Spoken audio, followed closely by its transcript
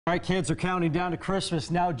All right, kids are counting down to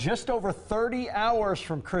Christmas now, just over 30 hours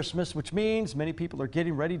from Christmas, which means many people are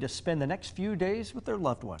getting ready to spend the next few days with their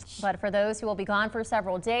loved ones. But for those who will be gone for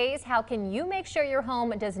several days, how can you make sure your home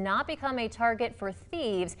does not become a target for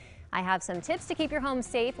thieves? I have some tips to keep your home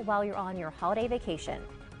safe while you're on your holiday vacation.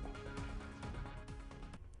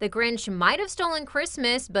 The Grinch might have stolen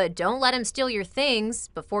Christmas, but don't let him steal your things.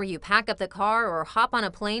 Before you pack up the car or hop on a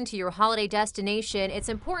plane to your holiday destination, it's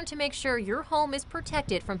important to make sure your home is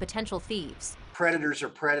protected from potential thieves. Predators are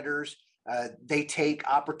predators. They take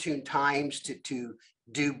opportune times to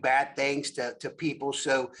do bad things to people.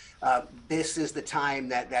 So this is the time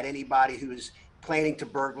that anybody who is planning to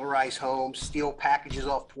burglarize homes, steal packages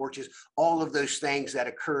off porches, all of those things that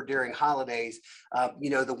occur during holidays,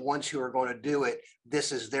 the ones who are going to do it,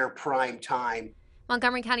 this is their prime time.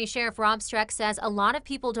 Montgomery County Sheriff Rob Streck says a lot of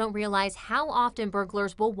people don't realize how often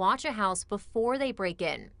burglars will watch a house before they break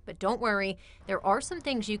in. But don't worry, there are some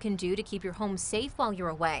things you can do to keep your home safe while you're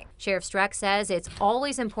away. Sheriff Streck says it's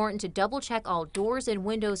always important to double check all doors and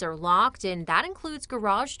windows are locked, and that includes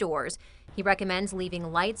garage doors. He recommends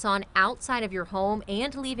leaving lights on outside of your home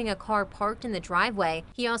and leaving a car parked in the driveway.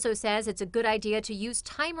 He also says it's a good idea to use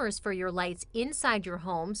timers for your lights inside your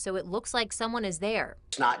home so it looks like someone is there.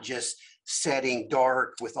 It's not just setting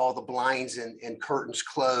dark with all the blinds and curtains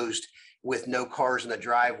closed with no cars in the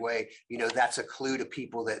driveway. That's a clue to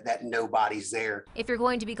people that nobody's there. If you're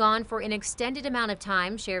going to be gone for an extended amount of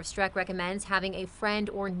time, Sheriff Streck recommends having a friend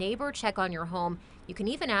or neighbor check on your home. You can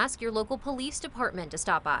even ask your local police department to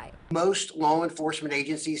stop by. Most law enforcement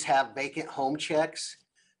agencies have vacant home checks.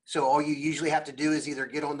 So all you usually have to do is either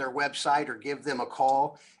get on their website or give them a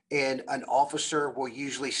call, and an officer will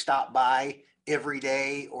usually stop by every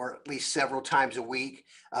day or at least several times a week,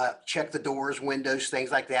 check the doors, windows,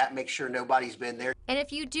 things like that, make sure nobody's been there. And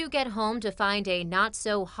if you do get home to find a not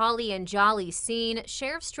so holly and jolly scene,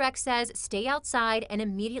 Sheriff Streck says stay outside and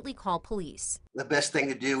immediately call police. The best thing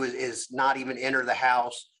to do is not even enter the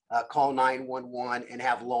house. Call 911 and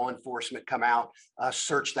have law enforcement come out,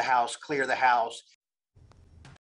 search the house, clear the house.